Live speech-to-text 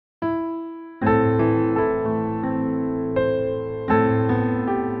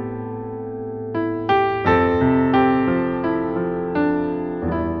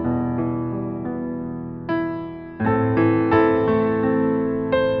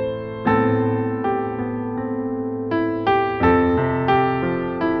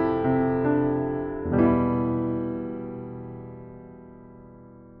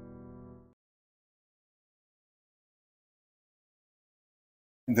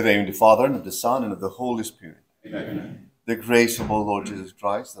the name of the Father, and of the Son, and of the Holy Spirit. Amen. The grace of our Lord Jesus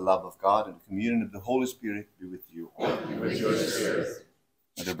Christ, the love of God, and the communion of the Holy Spirit be with you all. And with your spirit.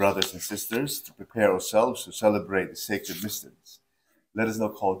 And dear brothers and sisters, to prepare ourselves to celebrate the sacred mysteries, let us now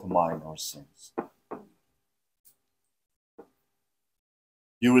call to mind our sins.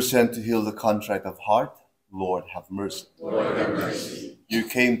 You were sent to heal the contrite of heart. Lord, have mercy. Lord, have mercy. You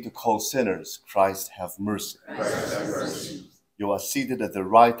came to call sinners. Christ, have mercy. Christ, have mercy. You are seated at the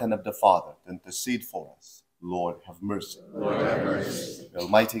right hand of the Father to intercede for us. Lord, have mercy. Lord, have mercy.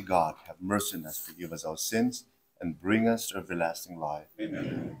 Almighty God, have mercy on us, forgive us our sins, and bring us to everlasting life.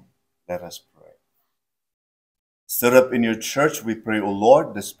 Amen. Let us pray. Stir up in your church, we pray, O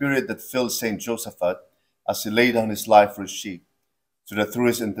Lord, the spirit that filled Saint Josaphat as he laid down his life for his sheep, so that through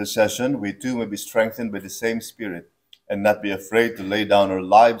his intercession we too may be strengthened by the same Spirit and not be afraid to lay down our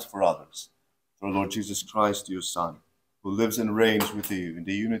lives for others. Through Lord Jesus Christ, your Son, who lives and reigns with you in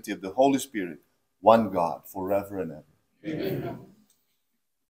the unity of the Holy Spirit, one God, forever and ever. Amen.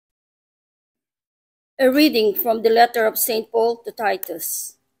 A reading from the letter of St. Paul to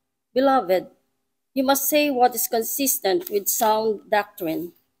Titus. Beloved, you must say what is consistent with sound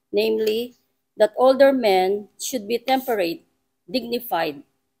doctrine, namely, that older men should be temperate, dignified,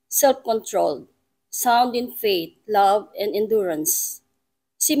 self-controlled, sound in faith, love, and endurance.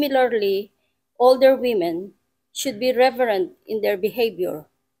 Similarly, older women should be reverent in their behavior,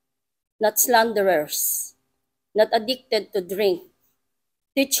 not slanderers, not addicted to drink,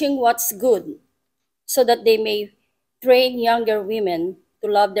 teaching what's good, so that they may train younger women to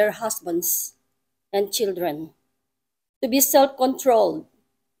love their husbands and children, to be self-controlled,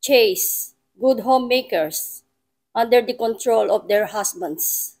 chaste, good homemakers, under the control of their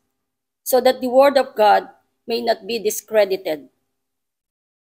husbands, so that the word of God may not be discredited.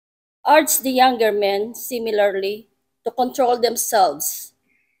 Urge the younger men, similarly, to control themselves,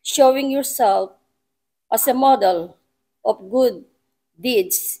 showing yourself as a model of good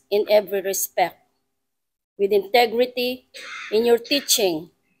deeds in every respect, with integrity in your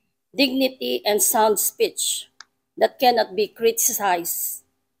teaching, dignity, and sound speech that cannot be criticized,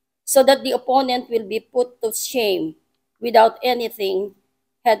 so that the opponent will be put to shame without anything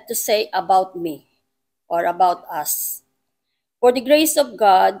had to say about me or about us. For the grace of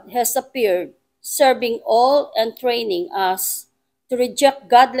God has appeared, serving all and training us to reject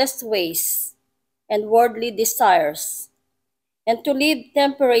godless ways and worldly desires, and to live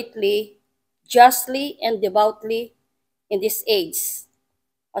temperately, justly, and devoutly in this age,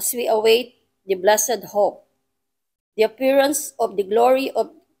 as we await the blessed hope, the appearance of the glory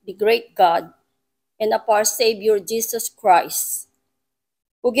of the great God and of our Savior Jesus Christ,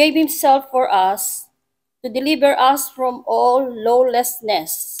 who gave himself for us to deliver us from all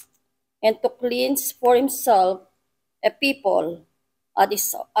lawlessness and to cleanse for himself a people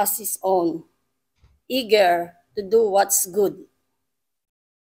as his own, eager to do what's good.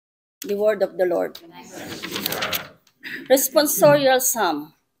 The word of the Lord. Responsorial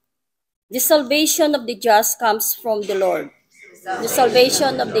Psalm. The salvation of the just comes from the Lord. The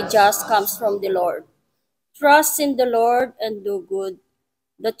salvation of the just comes from the Lord. Trust in the Lord and do good,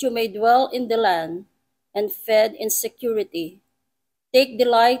 that you may dwell in the land and fed in security. Take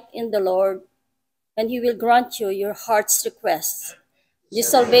delight in the Lord, and he will grant you your heart's request. The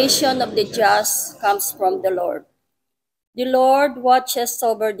salvation of the just comes from the Lord. The Lord watches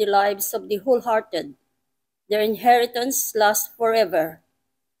over the lives of the wholehearted. Their inheritance lasts forever.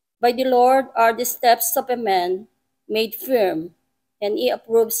 By the Lord are the steps of a man made firm, and he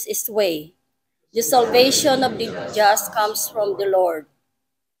approves his way. The salvation of the just comes from the Lord.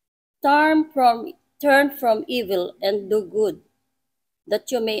 Turn from evil and do good,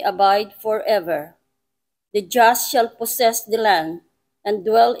 that you may abide forever. The just shall possess the land and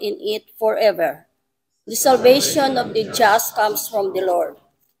dwell in it forever. The salvation of the just comes from the Lord.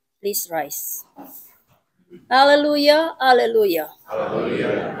 Please rise. Alleluia, alleluia.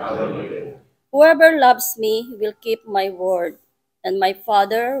 Hallelujah, hallelujah. Whoever loves me will keep my word, and my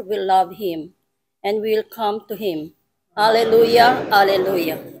Father will love him, and will come to him. Alleluia,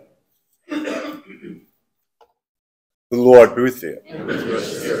 alleluia. The Lord be with you. And with your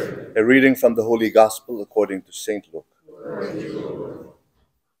spirit. A reading from the Holy Gospel according to St. Luke. Glory to you, Lord.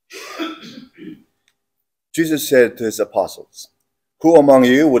 Jesus said to his apostles, "Who among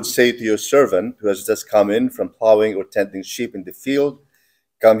you would say to your servant who has just come in from plowing or tending sheep in the field,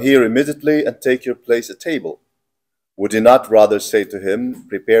 'Come here immediately and take your place at table'? Would he not rather say to him,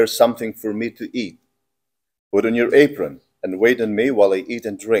 'Prepare something for me to eat. Put on your apron and wait on me while I eat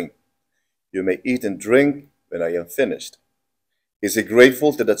and drink. You may eat and drink when I am finished'? Is he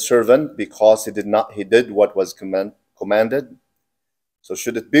grateful to that servant because he did what was commanded? So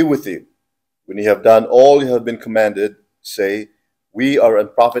should it be with you, when you have done all you have been commanded, say, we are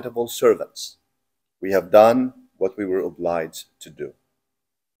unprofitable servants. We have done what we were obliged to do.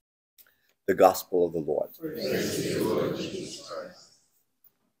 The Gospel of the Lord. Praise to you, Lord Jesus Christ.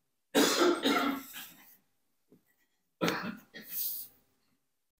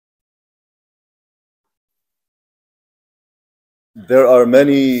 There are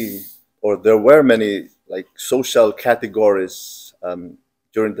many, or there were many, like social categories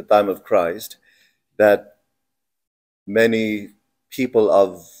during the time of Christ that many people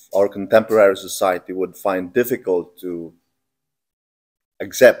of our contemporary society would find difficult to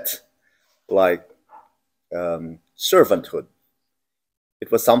accept, like servanthood.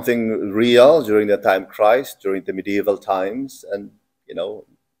 It was something real during the time of Christ, during the medieval times, and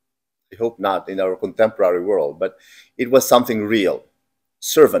I hope not in our contemporary world, but it was something real,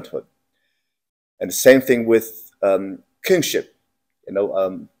 servanthood. And the same thing with kingship.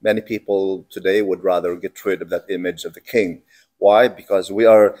 Many people today would rather get rid of that image of the king. Why? Because we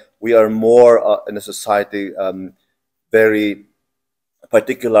are more in a society very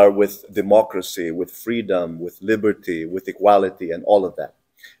particular with democracy, with freedom, with liberty, with equality, and all of that.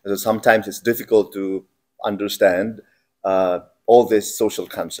 And so sometimes it's difficult to understand all these social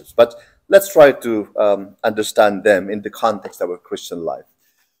concepts. But let's try to understand them in the context of our Christian life.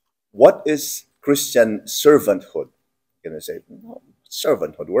 What is Christian servanthood? You're going to say, no,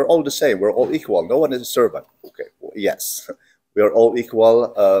 servanthood. We're all the same. We're all equal. No one is a servant. Okay, well, yes, we are all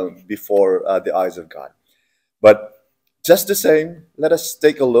equal before the eyes of God. But just the same, let us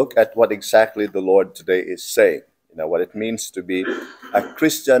take a look at what exactly the Lord today is saying. What it means to be a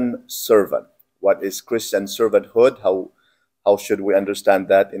Christian servant. What is Christian servanthood? How should we understand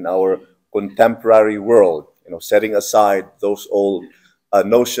that in our contemporary world? Setting aside those old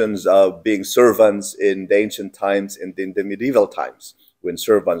notions of being servants in the ancient times and in the medieval times, when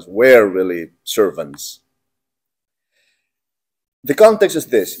servants were really servants. The context is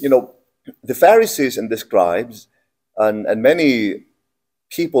this. The Pharisees and the scribes and many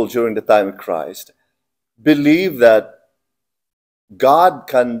people during the time of Christ believe that God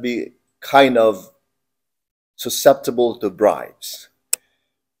can be kind of susceptible to bribes,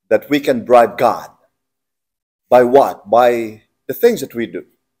 that we can bribe God. By what? By the things that we do,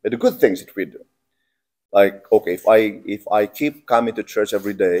 the good things that we do. Like, okay, if I keep coming to church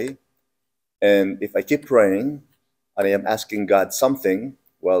every day, and if I keep praying, and I am asking God something,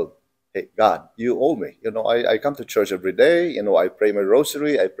 well, hey, God, you owe me. I come to church every day. I pray my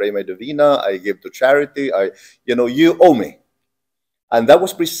rosary, I pray my Divina, I give to charity. You owe me. And that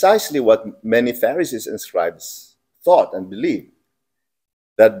was precisely what many Pharisees and scribes thought and believed,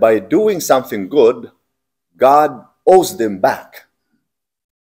 that by doing something good, God owes them back.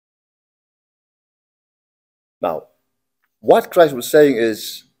 Now, what Christ was saying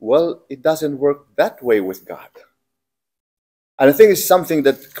is, well, it doesn't work that way with God. And I think it's something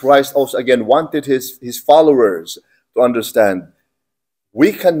that Christ also, again, wanted his followers to understand.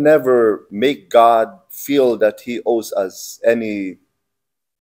 We can never make God feel that he owes us any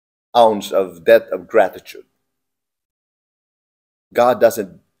ounce of debt of gratitude. God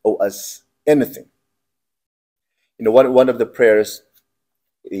doesn't owe us anything. One of the prayers,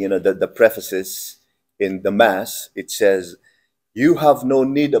 the prefaces in the Mass, it says, you have no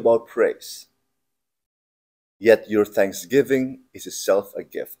need about praise, yet your thanksgiving is itself a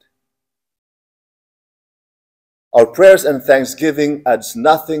gift. Our prayers and thanksgiving adds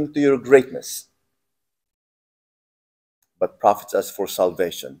nothing to your greatness, but profits us for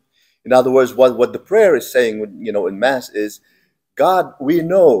salvation. In other words, what the prayer is saying, in Mass is, God, we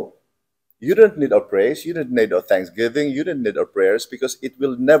know you don't need our praise, you don't need our thanksgiving, you don't need our prayers, because it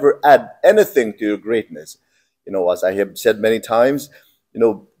will never add anything to your greatness. As I have said many times,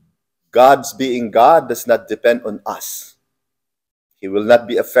 God's being God does not depend on us. He will not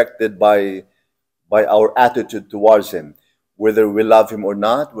be affected by our attitude towards him. Whether we love him or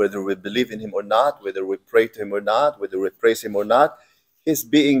not, whether we believe in him or not, whether we pray to him or not, whether we praise him or not, his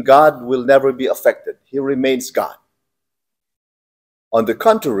being God will never be affected. He remains God. On the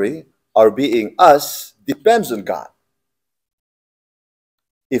contrary, our being us depends on God.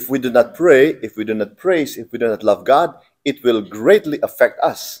 If we do not pray, if we do not praise, if we do not love God, it will greatly affect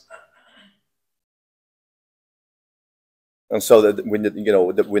us. And so that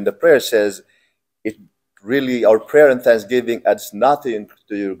when the prayer says, it really, our prayer and thanksgiving adds nothing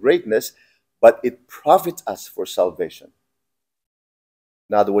to your greatness, but it profits us for salvation.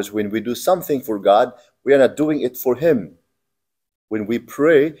 In other words, when we do something for God, we are not doing it for him. When we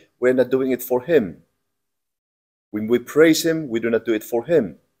pray, we're not doing it for him. When we praise him, we do not do it for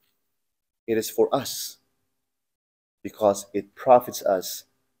him. It is for us. because it profits us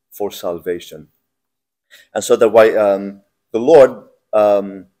for salvation. And so that why the Lord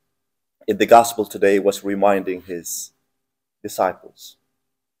in the gospel today was reminding his disciples,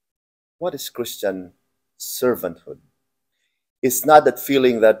 what is Christian servanthood? It's not that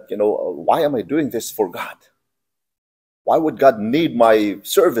feeling that, why am I doing this for God? Why would God need my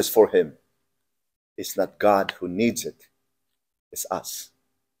service for him? It's not God who needs it. It's us.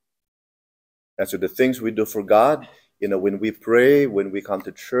 And so the things we do for God, when we pray, when we come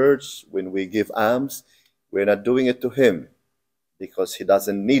to church, when we give alms, we're not doing it to him because he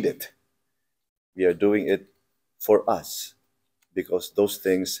doesn't need it. We are doing it for us because those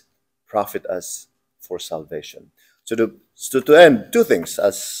things profit us for salvation. So to end, two things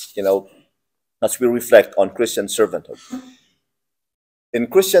as we reflect on Christian servanthood. In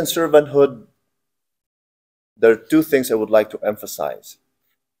Christian servanthood, there are two things I would like to emphasize.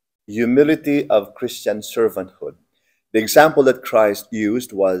 Humility of Christian servanthood. The example that Christ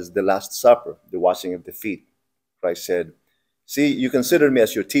used was the Last Supper, the washing of the feet. Christ said, see, you consider me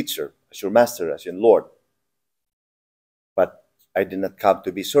as your teacher, as your master, as your Lord. But I did not come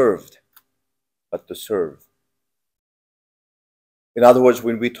to be served, but to serve. In other words,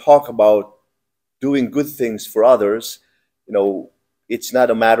 when we talk about doing good things for others, it's not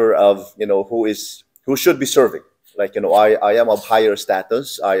a matter of, who should be serving. Like, I am of higher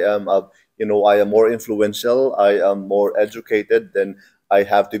status. I am more influential. I am more educated. Then I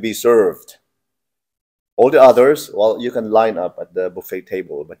have to be served. All the others, well, you can line up at the buffet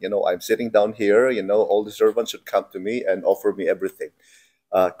table. But, I'm sitting down here, all the servants should come to me and offer me everything.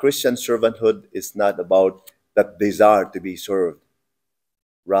 Christian servanthood is not about that desire to be served.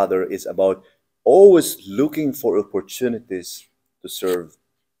 Rather, it's about always looking for opportunities to serve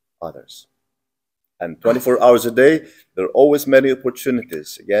others. And 24 hours a day, there are always many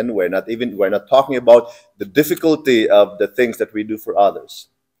opportunities. Again, we're not talking about the difficulty of the things that we do for others,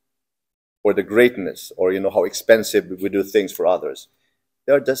 or the greatness, or how expensive we do things for others.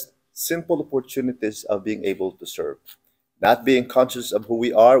 They are just simple opportunities of being able to serve. Not being conscious of who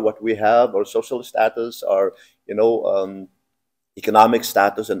we are, what we have, our social status, our economic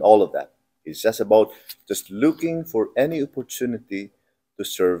status, and all of that. It's just about just looking for any opportunity to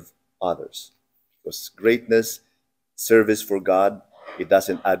serve others. Because greatness, service for God, it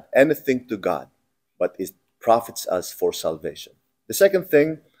doesn't add anything to God, but it profits us for salvation. The second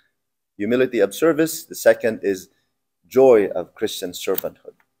thing, humility of service. The second is joy of Christian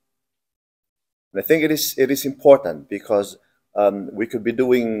servanthood. And I think it is important because we could be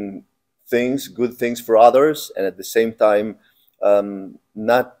doing good things for others, and at the same time,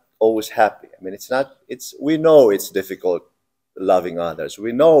 not always happy. I mean, we know it's difficult loving others.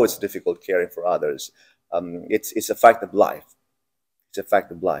 We know it's difficult caring for others. It's a fact of life. It's a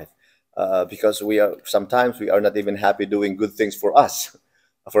fact of life. Because sometimes we are not even happy doing good things for us,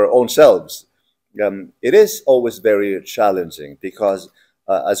 for our own selves. It is always very challenging because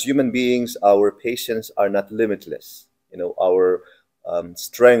as human beings, our patience are not limitless. Our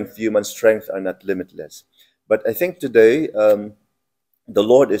human strength are not limitless. But I think today, the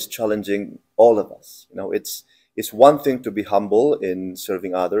Lord is challenging all of us. It's one thing to be humble in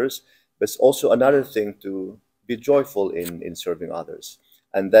serving others, but it's also another thing to be joyful in serving others.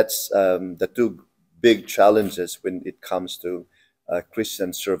 And that's the two big challenges when it comes to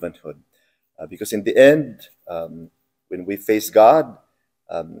Christian servanthood. Because in the end, when we face God,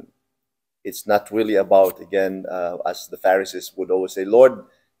 it's not really about, again, as the Pharisees would always say, Lord,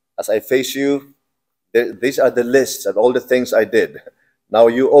 as I face you, these are the lists of all the things I did. Now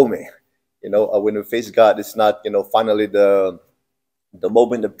you owe me. When we face God, it's not, finally the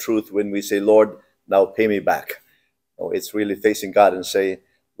moment of truth when we say, Lord, now pay me back. No, it's really facing God and say,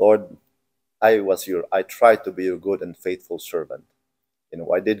 Lord, I tried to be your good and faithful servant.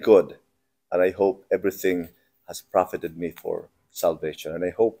 I did good, and I hope everything has profited me for salvation. And I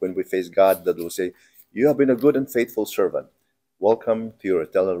hope when we face God that we'll say, you have been a good and faithful servant. Welcome to your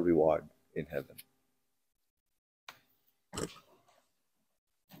eternal reward in heaven.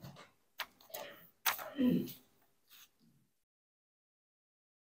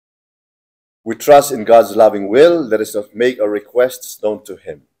 We trust in God's loving will. Let us not make our requests known to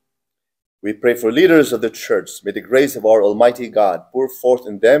him. We pray for leaders of the church. May the grace of our Almighty God pour forth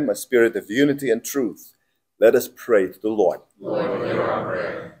in them a spirit of unity and truth. Let us pray to the Lord. Lord, hear our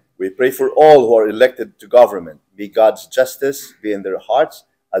prayer. We pray for all who are elected to government. May God's justice be in their hearts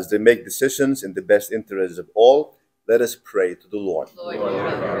as they make decisions in the best interests of all. Let us pray to the Lord. Lord, hear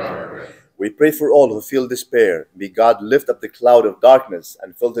our prayer. We pray for all who feel despair. May God lift up the cloud of darkness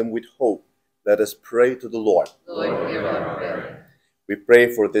and fill them with hope. Let us pray to the Lord. Lord, hear our prayer. We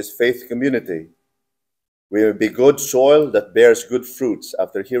pray for this faith community. We may be good soil that bears good fruits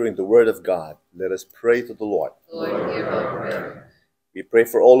after hearing the word of God. Let us pray to the Lord. Lord, hear our prayer. We pray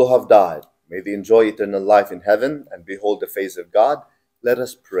for all who have died. May they enjoy eternal life in heaven and behold the face of God. Let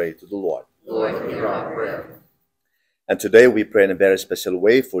us pray to the Lord. Lord, hear our prayer. And today we pray in a very special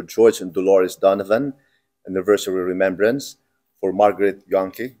way for George and Dolores Donovan, anniversary remembrance, for Margaret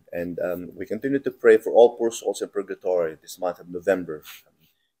Yonke, and we continue to pray for all poor souls in purgatory this month of November.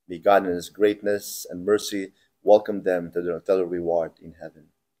 May God in His greatness and mercy welcome them to their eternal reward in heaven.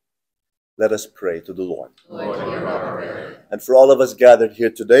 Let us pray to the Lord. Lord, hear our prayer. And for all of us gathered here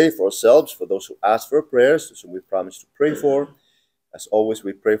today, for ourselves, for those who ask for prayers, those whom we promise to pray for, as always,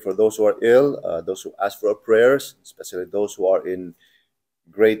 we pray for those who are ill, those who ask for our prayers, especially those who are in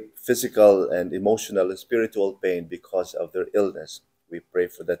great physical and emotional and spiritual pain because of their illness. We pray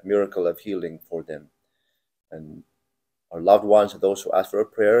for that miracle of healing for them. And our loved ones, those who ask for our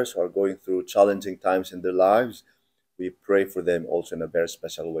prayers, who are going through challenging times in their lives, we pray for them also in a very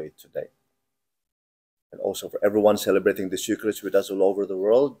special way today. And also for everyone celebrating this Eucharist with us all over the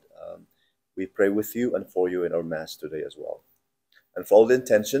world, we pray with you and for you in our Mass today as well. And for all the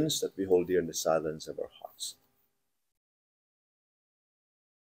intentions that we hold dear in the silence of our hearts.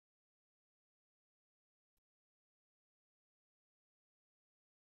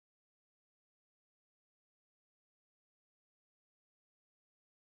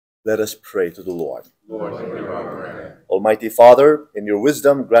 Let us pray to the Lord. Lord, hear our prayer. Almighty Father, in your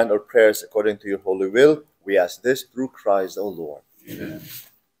wisdom, grant our prayers according to your holy will. We ask this through Christ our Lord. Amen.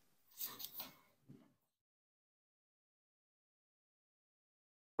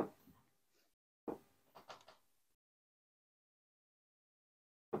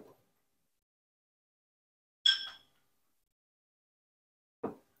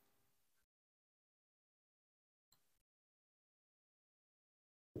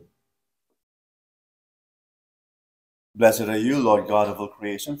 Blessed are you, Lord God of all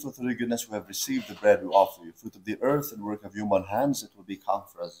creation, for through your goodness we have received the bread we offer you, fruit of the earth and work of human hands. It will become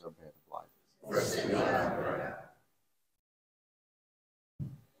for us our bread of life. Mercy on our prayer.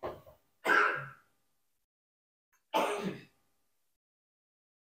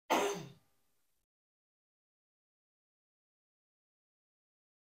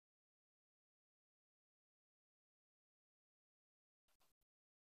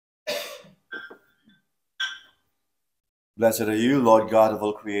 Blessed are you, Lord God of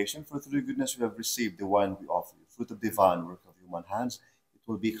all creation, for through your goodness we have received the wine we offer you, fruit of divine work of human hands. It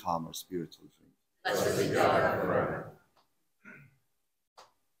will become our spiritual drink. Blessed be God forever.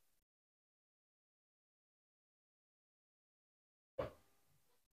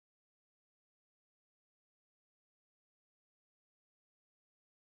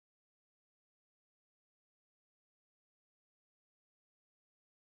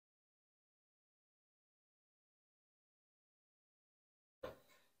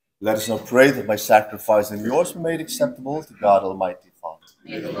 Let us now pray that by sacrifice and yours be made acceptable to God Almighty Father.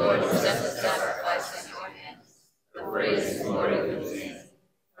 May the Lord accept the sacrifice in your hands, the praise and glory of his name,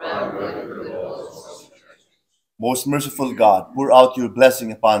 for our good and good of all his holy church. Most merciful God, pour out your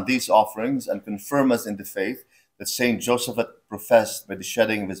blessing upon these offerings and confirm us in the faith that Saint Joseph had professed by the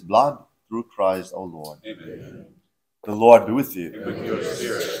shedding of his blood through Christ our Lord. Amen. The Lord be with you. And with your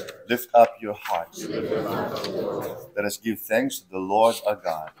spirit, Lift up your hearts. we lift up to the Lord. Let us give thanks to the Lord our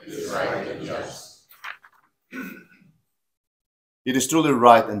God. It is right and just. It is truly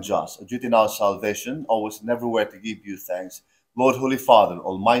right and just, a duty in our salvation, always and everywhere to give you thanks, Lord, Holy Father,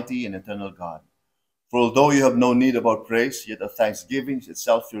 Almighty and eternal God. For although you have no need of our praise, yet our thanksgiving is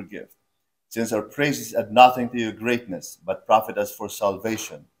itself your gift, since our praises add nothing to your greatness, but profit us for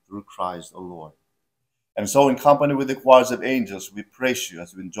salvation through Christ our Lord. And so, in company with the choirs of angels, we praise you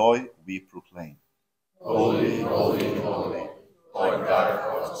as with joy we proclaim. Holy, holy, holy, Lord God of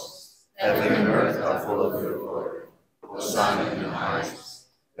hosts, heaven and earth are full of your glory. Hosanna in the highest.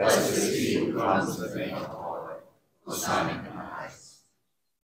 Blessed is he who comes in the name of the Lord. Hosanna in the highest.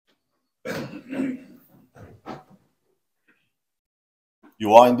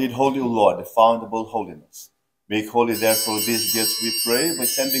 You are indeed holy, O Lord, the fount of all holiness. Make holy, therefore, these gifts, we pray, by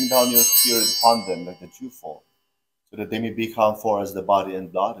sending down your Spirit upon them like the dewfall, so that they may become for us the body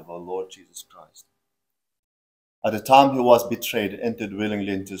and blood of our Lord Jesus Christ. At the time he was betrayed and entered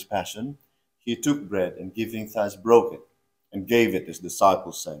willingly into his passion, he took bread and giving thanks broke it and gave it to his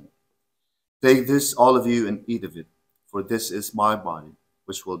disciples, saying, Take this, all of you, and eat of it, for this is my body,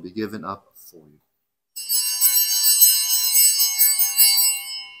 which will be given up for you.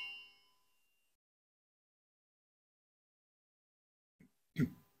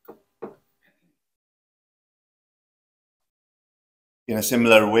 In a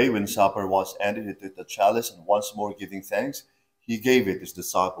similar way, when supper was ended, he took the chalice, and once more giving thanks, he gave it to his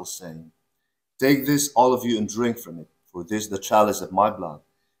disciples, saying, "Take this, all of you, and drink from it, for this is the chalice of my blood,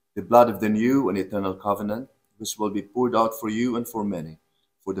 the blood of the new and eternal covenant, which will be poured out for you and for many,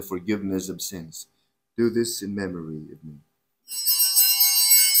 for the forgiveness of sins. Do this in memory of me."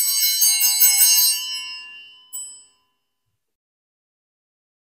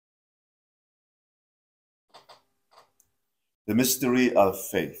 The mystery of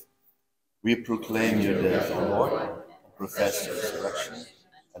faith. We proclaim your death, O Lord, and profess your resurrection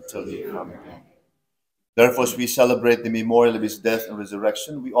until you come again. Therefore, as we celebrate the memorial of his death and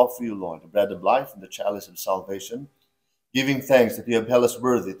resurrection, we offer you, Lord, the bread of life and the chalice of salvation, giving thanks that you have held us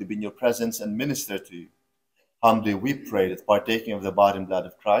worthy to be in your presence and minister to you. Humbly we pray that, partaking of the body and blood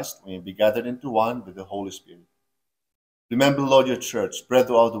of Christ, we may be gathered into one with the Holy Spirit. Remember, Lord, your church spread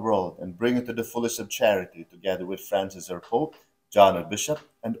throughout the world, and bring it to the fullest of charity, together with Francis our Pope, John our Bishop,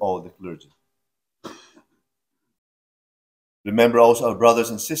 and all the clergy. Remember also our brothers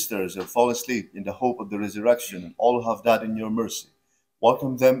and sisters who have fallen asleep in the hope of the resurrection, and all who have died in your mercy.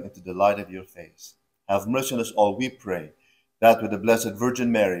 Welcome them into the light of your face. Have mercy on us all, we pray, that with the Blessed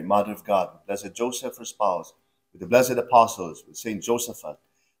Virgin Mary, Mother of God, with Blessed Joseph, her spouse, with the blessed apostles, with Saint Josephat,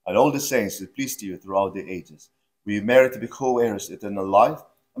 and all the saints who pleased you throughout the ages, we merit to be co-heirs to eternal life,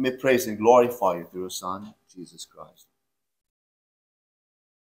 and may praise and glorify you through your Son, Jesus Christ.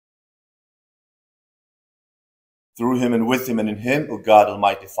 Through him and with him and in him, O God,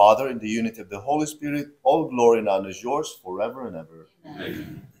 Almighty Father, in the unity of the Holy Spirit, all glory and honor is yours forever and ever.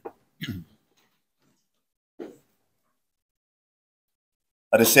 Amen.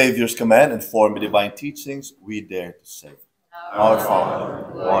 At the Savior's command and formed by divine teachings, we dare to say, Our Father,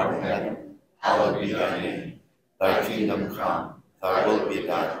 who art in heaven, hallowed be thy name. Thy kingdom come, thy will be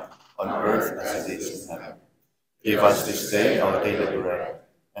done, on earth as it is in heaven. Give us this day our daily bread,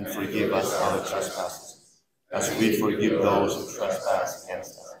 and forgive us our trespasses, as we forgive those who trespass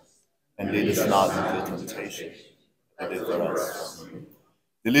against us. And lead us not into temptation, but deliver us from evil.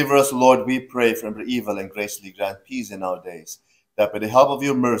 Deliver us, Lord, we pray, from every evil, and graciously grant peace in our days, that by the help of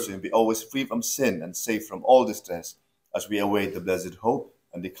your mercy we be always free from sin and safe from all distress, as we await the blessed hope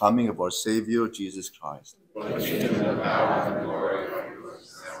and the coming of our Savior, Jesus Christ.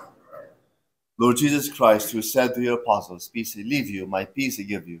 Lord Jesus Christ, who said to your apostles, "Peace I leave you, my peace I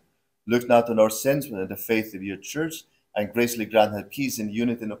give you," look not on our sins, but on the faith of your church, and graciously grant her peace and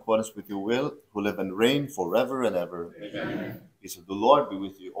unity in accordance with your will, who live and reign forever and ever. Amen. Peace of the Lord be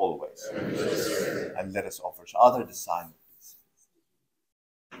with you always. Amen. And let us offer each other the sign of peace.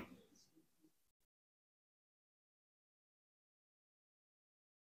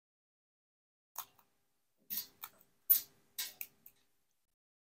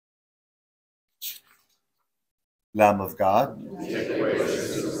 Lamb of God, take away the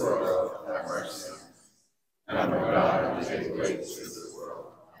sins of the world, have mercy. Lamb of God, take away the sins of the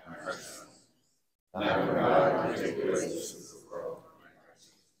world, have mercy. Lamb of God, take away the sins of the world, have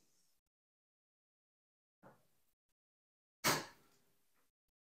mercy.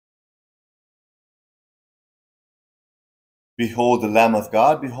 Behold the Lamb of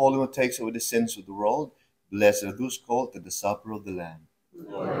God, behold him who takes away the sins of the world. Blessed are those called to the supper of the Lamb.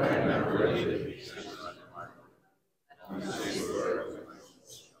 Lord, I am not worthy to be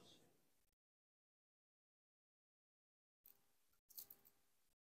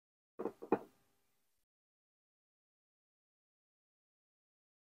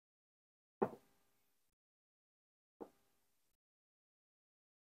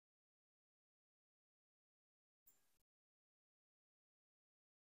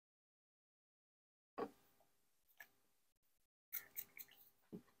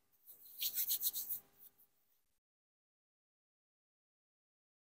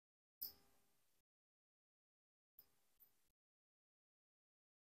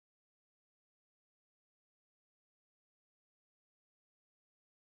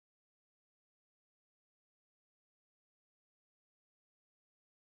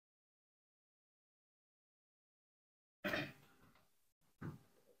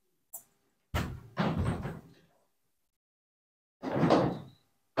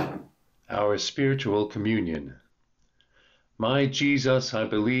Our spiritual communion. My Jesus, I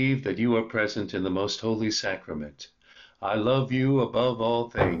believe that you are present in the most holy sacrament. I love you above all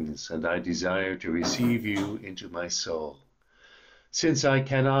things, and I desire to receive you into my soul. Since I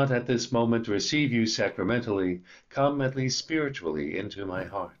cannot at this moment receive you sacramentally, come at least spiritually into my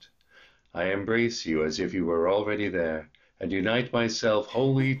heart. I embrace you as if you were already there, and unite myself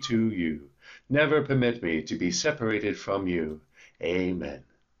wholly to you. Never permit me to be separated from you. Amen.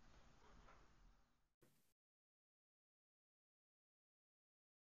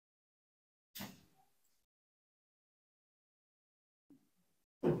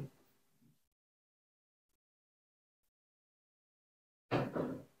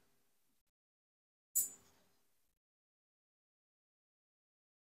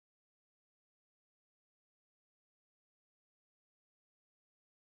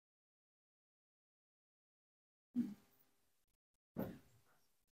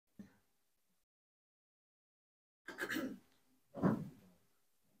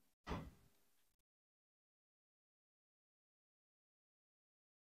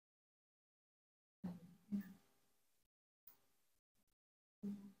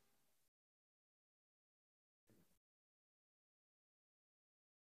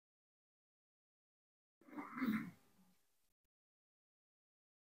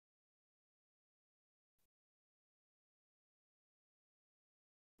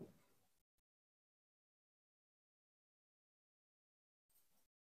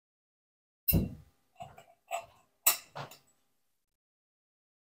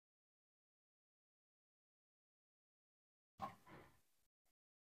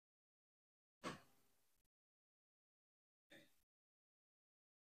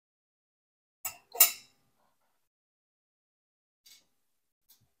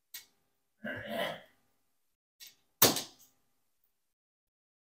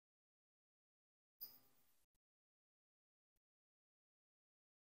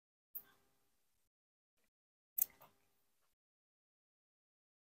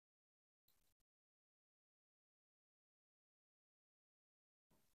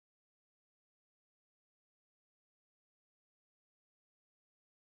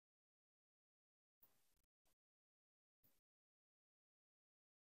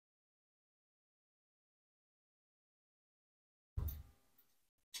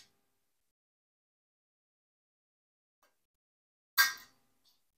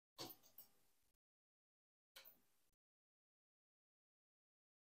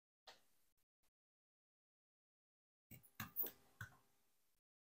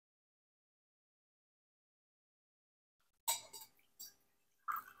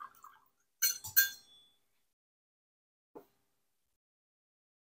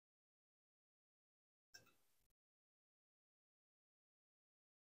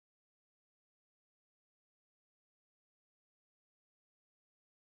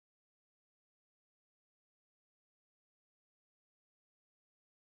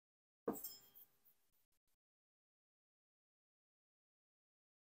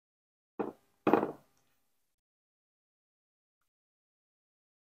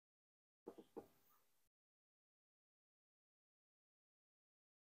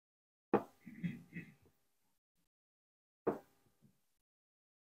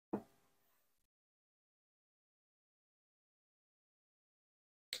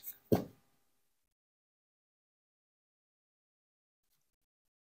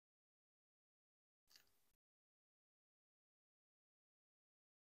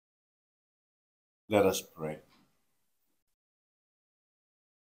 Let us pray.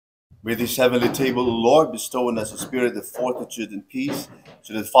 May this heavenly table, O Lord, bestow on us a spirit of fortitude and peace,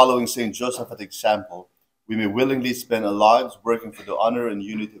 so that following Saint Joseph at example, we may willingly spend our lives working for the honor and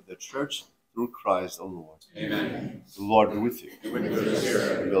unity of the Church through Christ, O Lord. Amen. The Lord be with you. And with your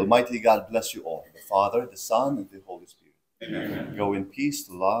spirit. May the Almighty God bless you all, the Father, the Son, and the Holy Spirit. Amen. Go in peace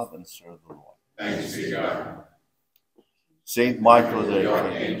to love and serve the Lord. Thanks be to God. Saint Michael, the Your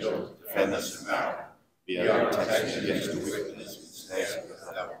archangel, angel, defend us in battle. Be our protection against the wickedness and snares of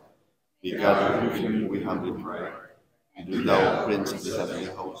the devil. May God rebuke him, we humbly pray. And do thou, Prince of the heavenly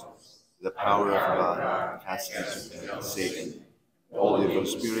host, with the power of God, cast into hell Satan, and all evil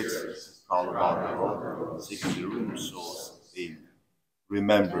spirits that prowl about the world, seeking the ruin of souls. Amen.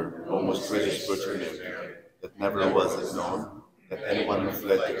 Remember, O most gracious Virgin Mary, that never was it known that anyone who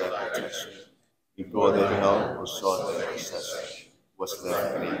fled to thy protection, implored thy help, or sought thy intercession, was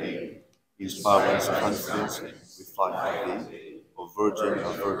left unaided. Inspire us confidence, we fly to thee, O Virgin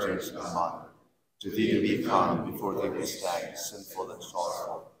of Virgins and Mother. To thee we come, before thee we stand, sinful and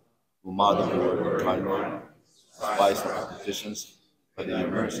sorrowful. O Mother of the Word, my Lord, despise not our petitions, but in your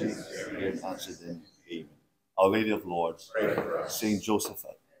mercy hear and answer them. Amen. Our Lady of Lords, Pray for us. Saint Joseph,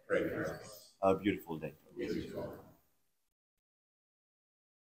 Pray for us. a beautiful day. Beautiful.